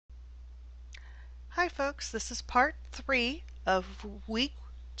Hi folks, this is part 3 of week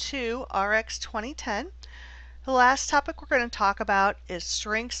 2 RX 2010. The last topic we're going to talk about is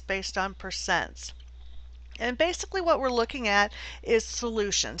strengths based on percents. And basically what we're looking at is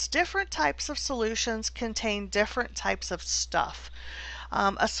solutions. Different types of solutions contain different types of stuff.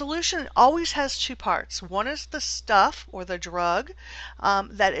 A solution always has two parts. One is the stuff or the drug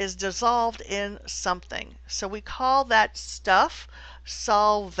that is dissolved in something. So we call that stuff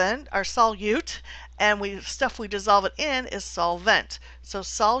solvent or solute, and stuff we dissolve it in is solvent. So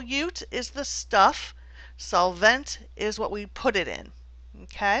solute is the stuff, solvent is what we put it in.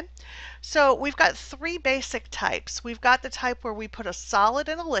 Okay, so we've got three basic types. We've got the type where we put a solid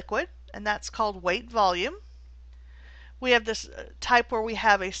in a liquid, and that's called weight volume. We have this type where we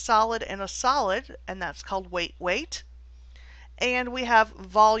have a solid in a solid, and that's called weight. And we have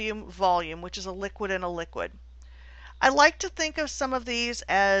volume, which is a liquid in a liquid. I like to think of some of these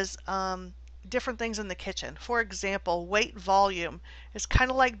as different things in the kitchen. For example, weight volume is kind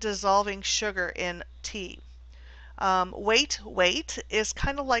of like dissolving sugar in tea. Weight is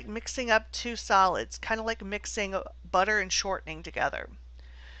kind of like mixing up two solids, kind of like mixing butter and shortening together.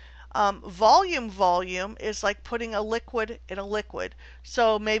 Volume is like putting a liquid in a liquid.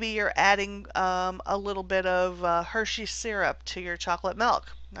 So maybe you're adding a little bit of Hershey syrup to your chocolate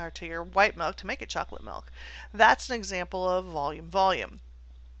milk or to your white milk to make it chocolate milk. That's an example of volume.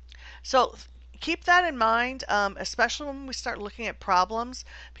 So keep that in mind, especially when we start looking at problems,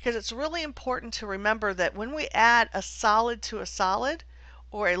 because it's really important to remember that when we add a solid to a solid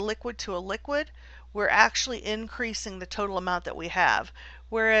or a liquid to a liquid, we're actually increasing the total amount that we have.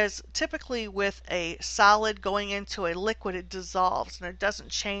 Whereas typically with a solid going into a liquid, it dissolves and it doesn't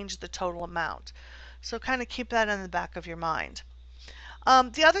change the total amount. So kind of keep that in the back of your mind.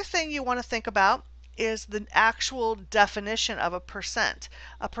 The other thing you want to think about is the actual definition of a percent.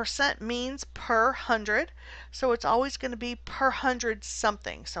 A percent means per hundred, so it's always going to be per hundred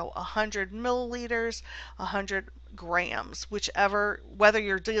something. So 100 milliliters, 100 grams, whether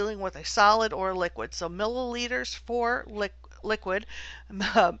you're dealing with a solid or a liquid. So milliliters for liquid,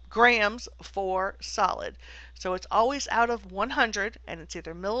 grams for solid. So it's always out of 100, and it's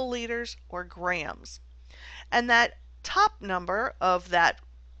either milliliters or grams. And that top number of that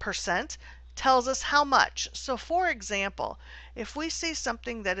percent tells us how much. So for example, if we see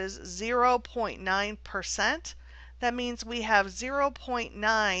something that is 0.9%, that means we have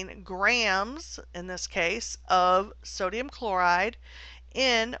 0.9 grams, in this case, of sodium chloride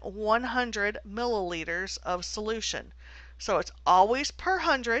in 100 milliliters of solution. So it's always per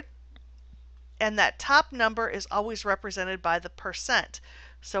 100, and that top number is always represented by the percent.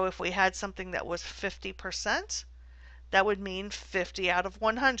 So if we had something that was 50%, that would mean 50 out of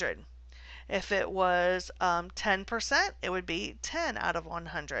 100. If it was 10%, it would be 10 out of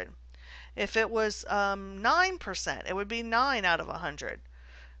 100. If it was 9%, it would be 9 out of 100.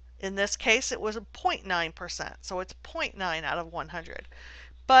 In this case, it was 0.9%, so it's 0.9 out of 100.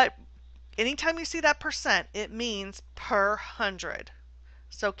 But anytime you see that percent, it means per 100.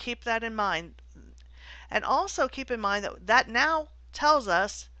 So keep that in mind. And also keep in mind that that now tells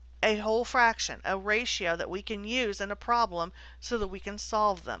us a whole fraction, a ratio that we can use in a problem so that we can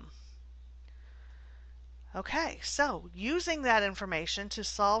solve them. Okay, so using that information to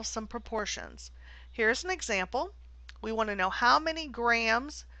solve some proportions. Here's an example. We want to know how many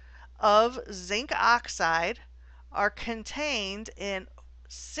grams of zinc oxide are contained in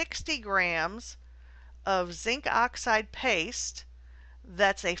 60 grams of zinc oxide paste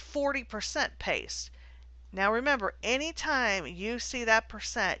that's a 40% paste. Now remember, anytime you see that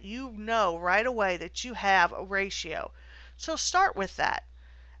percent, you know right away that you have a ratio. So start with that.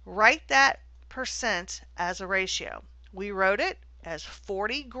 Write that percent as a ratio. We wrote it as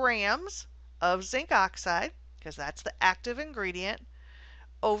 40 grams of zinc oxide, because that's the active ingredient,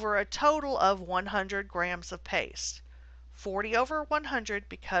 over a total of 100 grams of paste. 40 over 100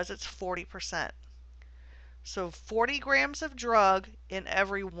 because it's 40%. So 40 grams of drug in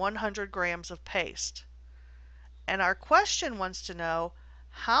every 100 grams of paste. And our question wants to know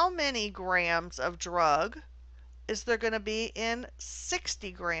how many grams of drug is there going to be in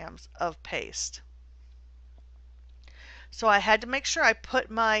 60 grams of paste. So I had to make sure I put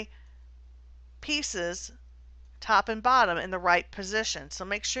my pieces top and bottom in the right position. So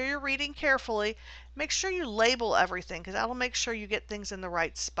make sure you're reading carefully. Make sure you label everything, because that'll make sure you get things in the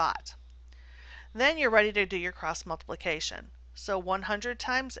right spot. Then you're ready to do your cross multiplication. So 100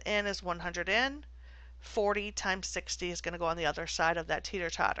 times n is 100n. 40 times 60 is going to go on the other side of that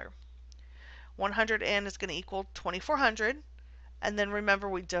teeter-totter. 100n is going to equal 2400. And then remember,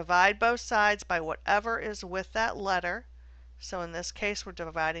 we divide both sides by whatever is with that letter. So in this case, we're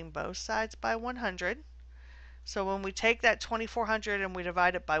dividing both sides by 100. So when we take that 2400 and we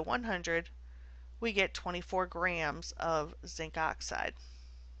divide it by 100, we get 24 grams of zinc oxide.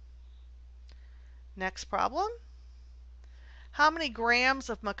 Next problem. How many grams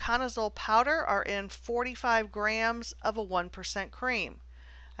of meconazole powder are in 45 grams of a 1% cream?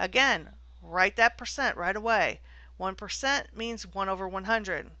 Again, write that percent right away. 1% means 1 over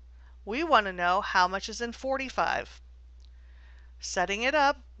 100. We want to know how much is in 45. Setting it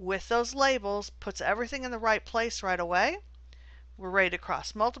up with those labels puts everything in the right place right away. We're ready to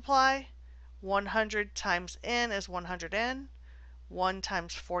cross multiply. 100 times n is 100n. 1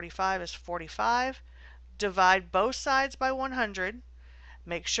 times 45 is 45. Divide both sides by 100.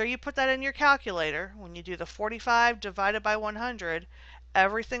 Make sure you put that in your calculator. When you do the 45 divided by 100,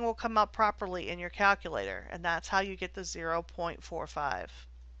 everything will come up properly in your calculator, and that's how you get the 0.45.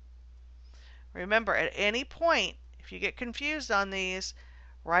 Remember, at any point, if you get confused on these,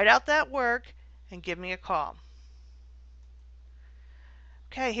 write out that work and give me a call.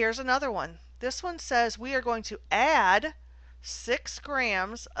 Okay, here's another one. This one says we are going to add 6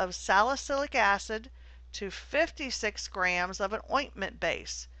 grams of salicylic acid to 56 grams of an ointment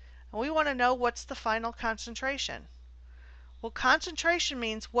base. And we want to know what's the final concentration. Well, concentration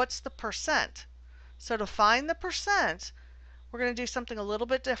means what's the percent. So to find the percent, we're going to do something a little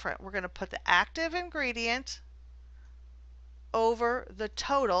bit different. We're going to put the active ingredient over the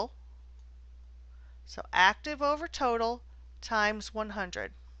total. So active over total times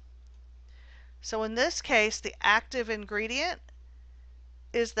 100. So in this case, the active ingredient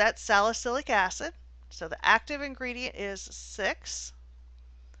is that salicylic acid. So the active ingredient is 6.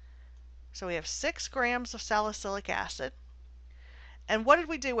 So we have 6 grams of salicylic acid. And what did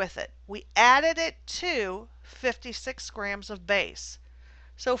we do with it? We added it to 56 grams of base.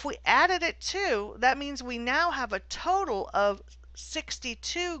 So if we added it to, that means we now have a total of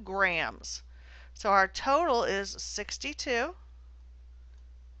 62 grams. So our total is 62.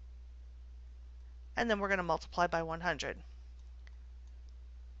 And then we're going to multiply by 100.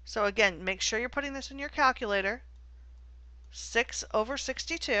 So again, make sure you're putting this in your calculator. 6 over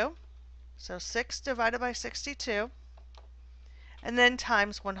 62. So 6 divided by 62. And then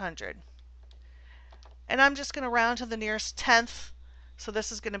times 100. And I'm just going to round to the nearest tenth. So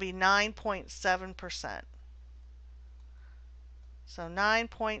this is going to be 9.7%. So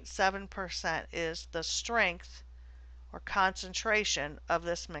 9.7% is the strength or concentration of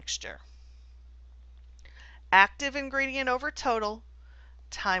this mixture. Active ingredient over total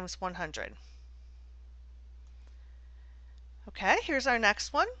times 100. Okay, here's our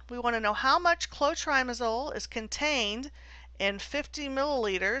next one. We want to know how much clotrimazole is contained in 50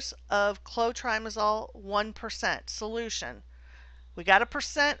 milliliters of clotrimazole 1% solution. We got a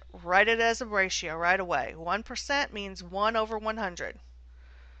percent, write it as a ratio right away. 1% means 1 over 100.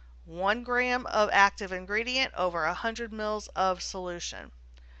 1 gram of active ingredient over 100 mils of solution.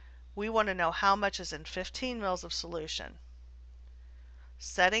 We want to know how much is in 15 mils of solution.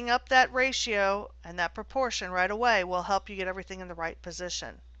 Setting up that ratio and that proportion right away will help you get everything in the right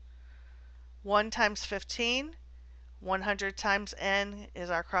position. 1 times 15, 100 times n is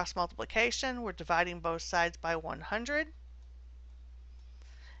our cross multiplication. We're dividing both sides by 100.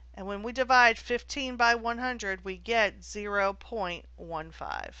 And when we divide 15 by 100, we get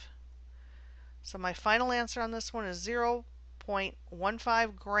 0.15. So my final answer on this one is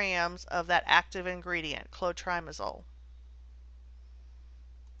 0.15 grams of that active ingredient, clotrimazole.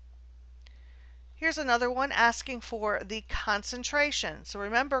 Here's another one asking for the concentration. So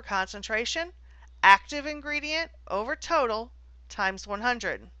remember, concentration, active ingredient over total times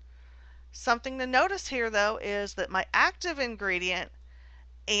 100. Something to notice here, though, is that my active ingredient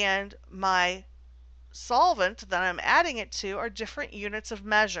and my solvent that I'm adding it to are different units of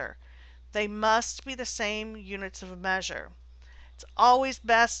measure. They must be the same units of measure. It's always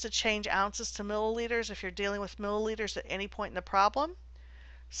best to change ounces to milliliters if you're dealing with milliliters at any point in the problem.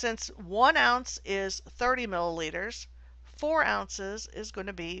 Since 1 ounce is 30 milliliters, 4 ounces is going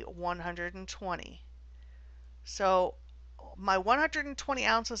to be 120. So my 120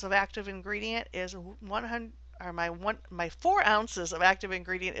 ounces of active ingredient is 100, or my 4 ounces of active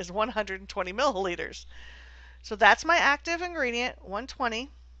ingredient is 120 milliliters. So that's my active ingredient, 120.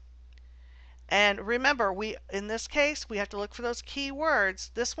 And remember, in this case, we have to look for those key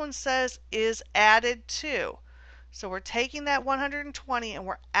words. This one says is added to. So we're taking that 120 and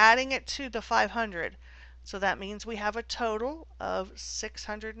we're adding it to the 500. So that means we have a total of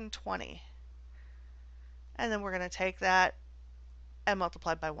 620. And then we're going to take that and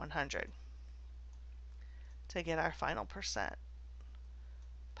multiply by 100 to get our final percent.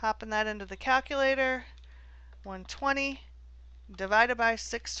 Popping that into the calculator, 120 divided by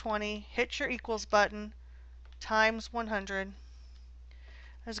 620, hit your equals button, times 100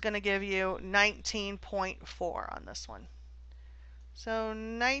 is going to give you 19.4 on this one. So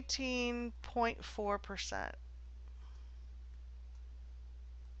 19.4%.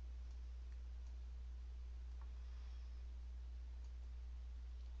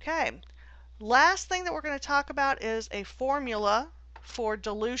 Okay, last thing that we're going to talk about is a formula for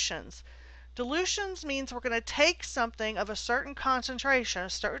dilutions. Dilutions means we're going to take something of a certain concentration, a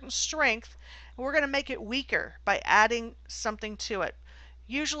certain strength, and we're going to make it weaker by adding something to it.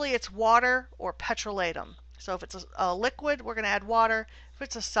 Usually it's water or petrolatum. So if it's a liquid, we're going to add water. If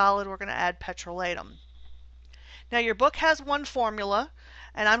it's a solid, we're going to add petrolatum. Now your book has one formula,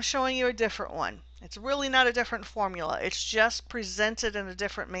 and I'm showing you a different one. It's really not a different formula. It's just presented in a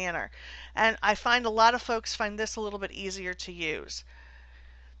different manner. And I find a lot of folks find this a little bit easier to use.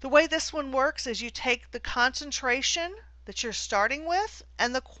 The way this one works is you take the concentration that you're starting with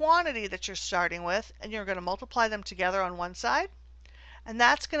and the quantity that you're starting with, and you're going to multiply them together on one side. And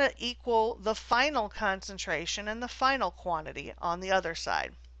that's going to equal the final concentration and the final quantity on the other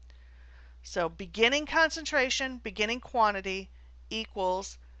side. So beginning concentration, beginning quantity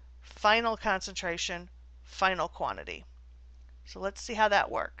equals final concentration, final quantity. So let's see how that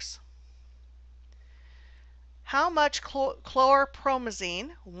works. How much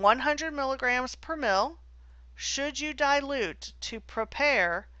chlorpromazine, 100 milligrams per mil, should you dilute to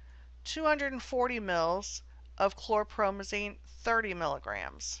prepare 240 mils of chlorpromazine, 30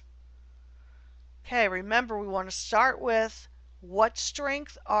 milligrams? Okay, remember we want to start with what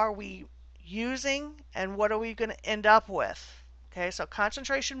strength are we using and what are we going to end up with. Okay, so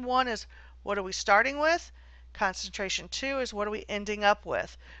concentration 1 is what are we starting with. Concentration 2 is what are we ending up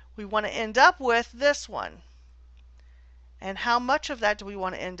with. We want to end up with this one. And how much of that do we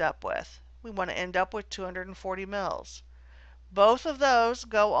want to end up with? We want to end up with 240 mils. Both of those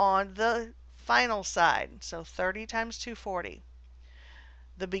go on the final side, so 30 times 240.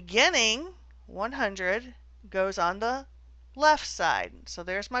 The beginning, 100, goes on the left side. So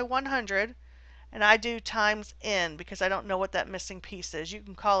there's my 100, and I do times n because I don't know what that missing piece is. You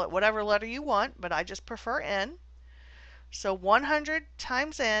can call it whatever letter you want, but I just prefer n. So 100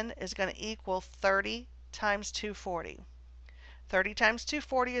 times n is going to equal 30 times 240. 30 times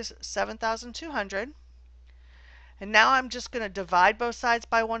 240 is 7,200. And now I'm just going to divide both sides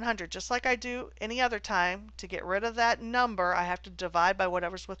by 100, just like I do any other time. To get rid of that number, I have to divide by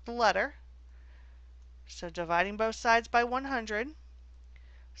whatever's with the letter. So dividing both sides by 100,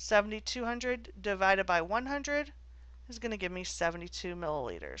 7,200 divided by 100 is going to give me 72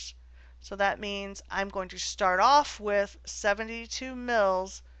 milliliters. So that means I'm going to start off with 72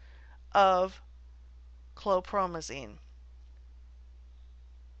 mils of chlorpromazine.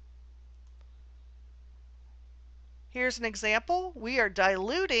 Here's an example. We are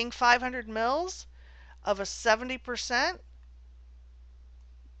diluting 500 mils of a 70%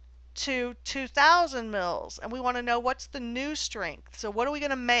 to 2,000 mils, and we want to know what's the new strength. So what are we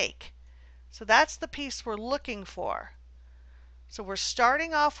going to make? So that's the piece we're looking for. So we're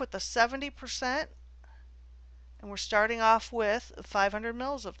starting off with the 70%, and we're starting off with 500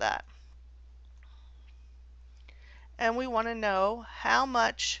 mils of that. And we want to know how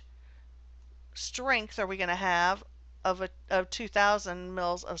much strength are we going to have of 2,000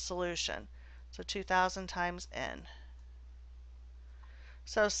 mils of solution. So 2,000 times n.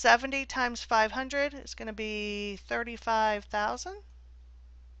 So 70 times 500 is going to be 35,000. And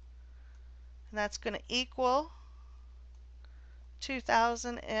that's going to equal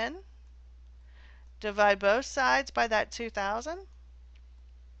 2,000 n. Divide both sides by that 2,000.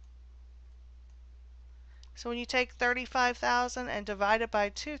 So when you take 35,000 and divide it by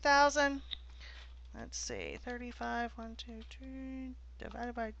 2,000, let's see, 35, 1, 2, 3,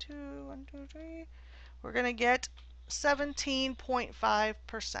 divided by 2, 1, 2, 3, we're going to get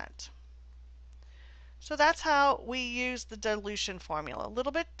 17.5%. So that's how we use the dilution formula. A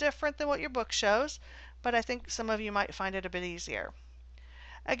little bit different than what your book shows, but I think some of you might find it a bit easier.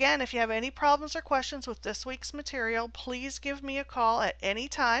 Again, if you have any problems or questions with this week's material, please give me a call at any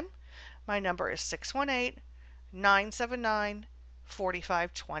time. My number is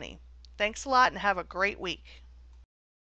 618-979-4520. Thanks a lot and have a great week.